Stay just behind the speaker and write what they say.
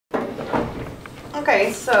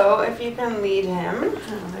Okay, so if you can lead him,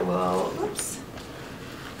 I will, oops.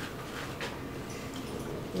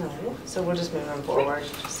 No, so we'll just move him forward,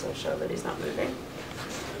 just to show that he's not moving.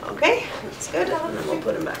 Okay, that's good, and then we'll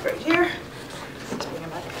put him back right here. Let's bring him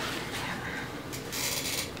back.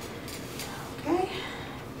 Okay.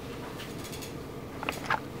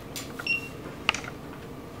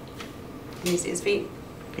 Can you see his feet?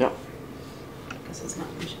 Yep. Because it's not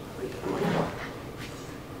much.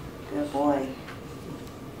 Good boy.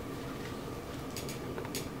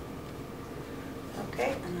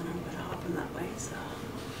 Okay, and then I'm going to hop in that way, so.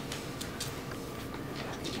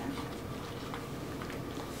 Back again.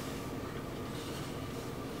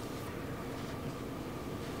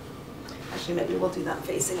 Actually, maybe we'll do that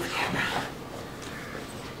facing the camera.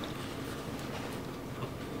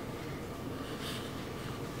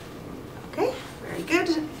 Okay, very good.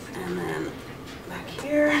 And then back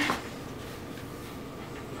here.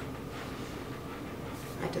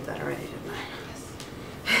 I did that already, didn't I?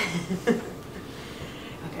 Yes.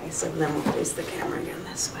 Okay, so then we'll face the camera again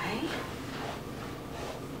this way.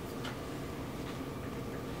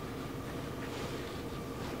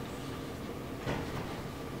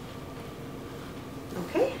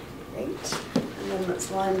 Okay, great. And then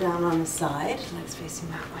let's lie him down on the side, legs facing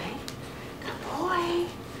that way. Good boy.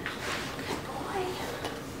 Good boy.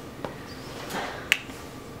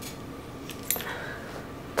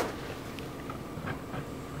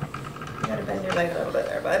 You gotta bend your leg a little bit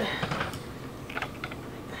there, bud.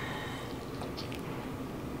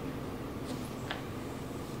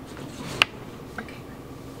 Okay.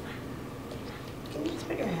 Can you just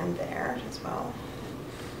put your hand there as well?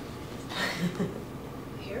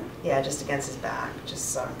 Here? Yeah, just against his back,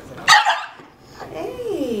 just so.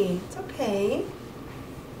 Hey, it's okay.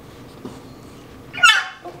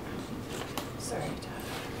 Oh. Sorry, Dad.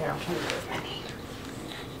 Here, I'll try to move my knee.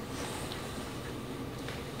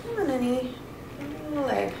 Come on, Annie. Give me a little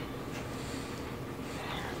leg.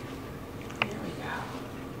 There we go.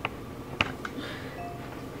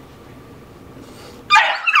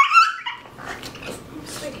 Oh,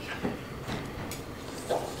 sweetie.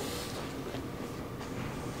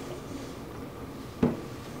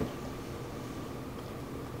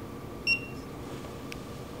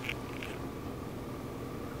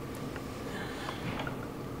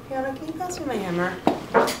 Fiona, can you pass me my hammer?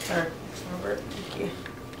 Or, Robert, thank you.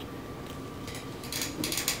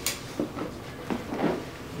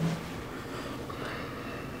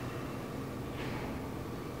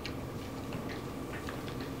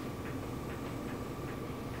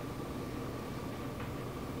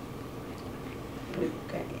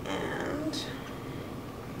 Okay, and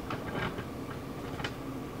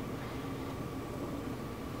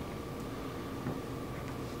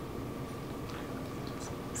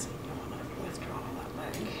let's see, I want to withdraw that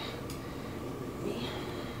leg. Me.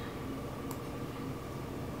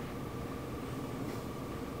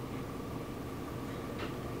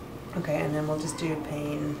 Okay, and then we'll just do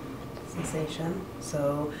pain sensation.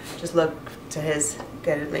 So just look to his,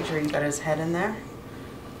 make sure he's got his head in there.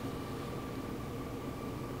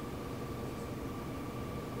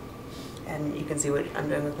 And you can see what I'm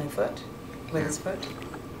doing with my foot, with his foot,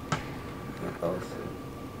 with both.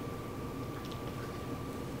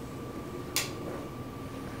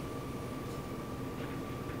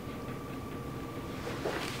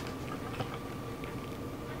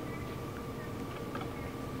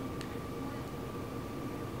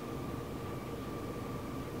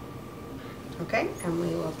 Okay, and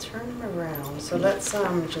we will turn him around. So let's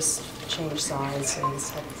just change sides so his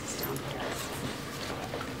head is down here.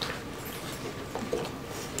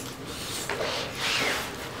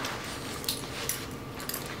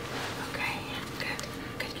 Okay,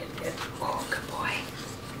 good. Oh, good boy.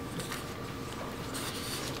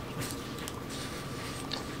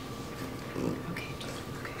 Okay.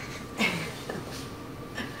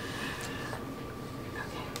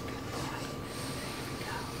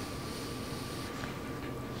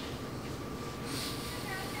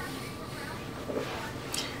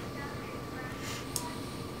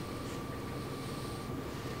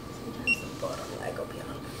 Sometimes the bottom leg will be a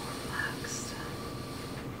little bit more relaxed.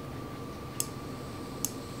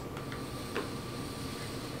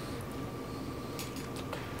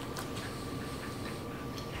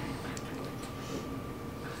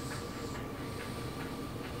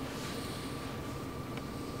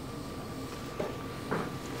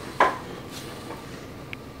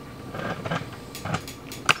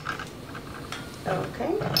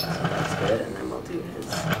 Okay, so that's good, and then we'll do his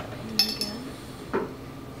pain again.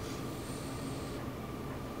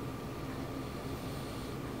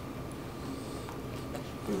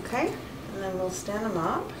 Okay, and then we'll stand him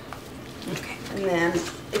up. Okay, and then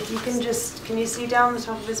if you can just, can you see down the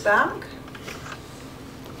top of his back?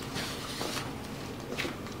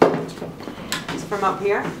 Just from up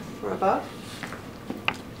here, from above.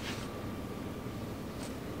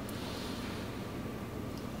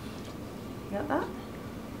 You got that?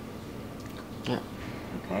 Yeah.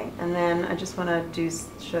 Okay, and then I just want to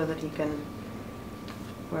show that he can,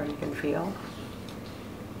 where he can feel.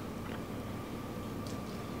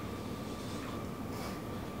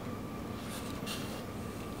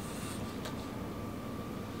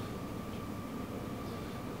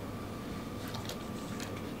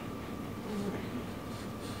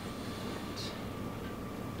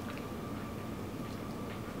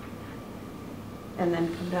 And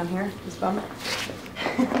then come down here, his bum.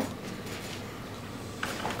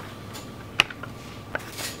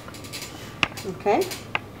 Okay.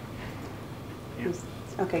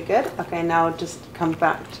 Okay, good. Okay, now just come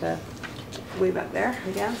back to way back there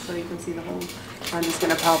again so you can see the whole. I'm just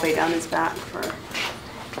going to palpate down his back for.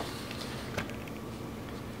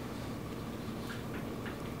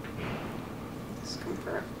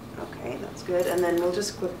 Discomfort. Okay, that's good. And then we'll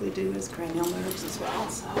just quickly do his cranial nerves as well.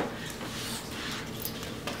 So.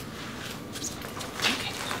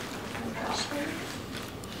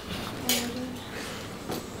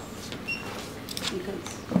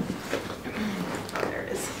 Oh, there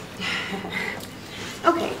it is.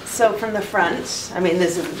 Okay, so from the front, I mean,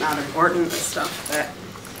 this is not important, this stuff, but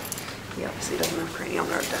he obviously doesn't have cranial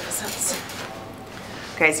nerve deficits.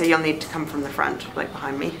 Okay, so you'll need to come from the front, like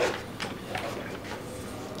behind me.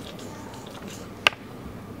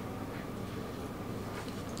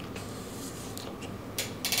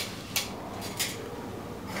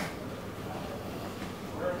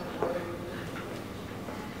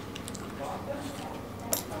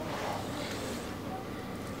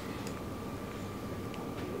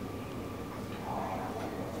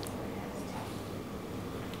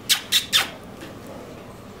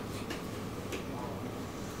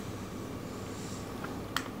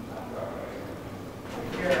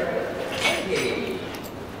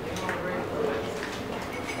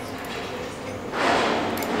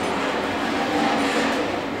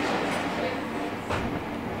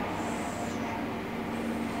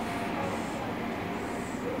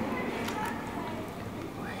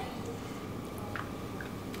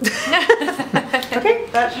 Okay,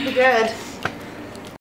 that should be good.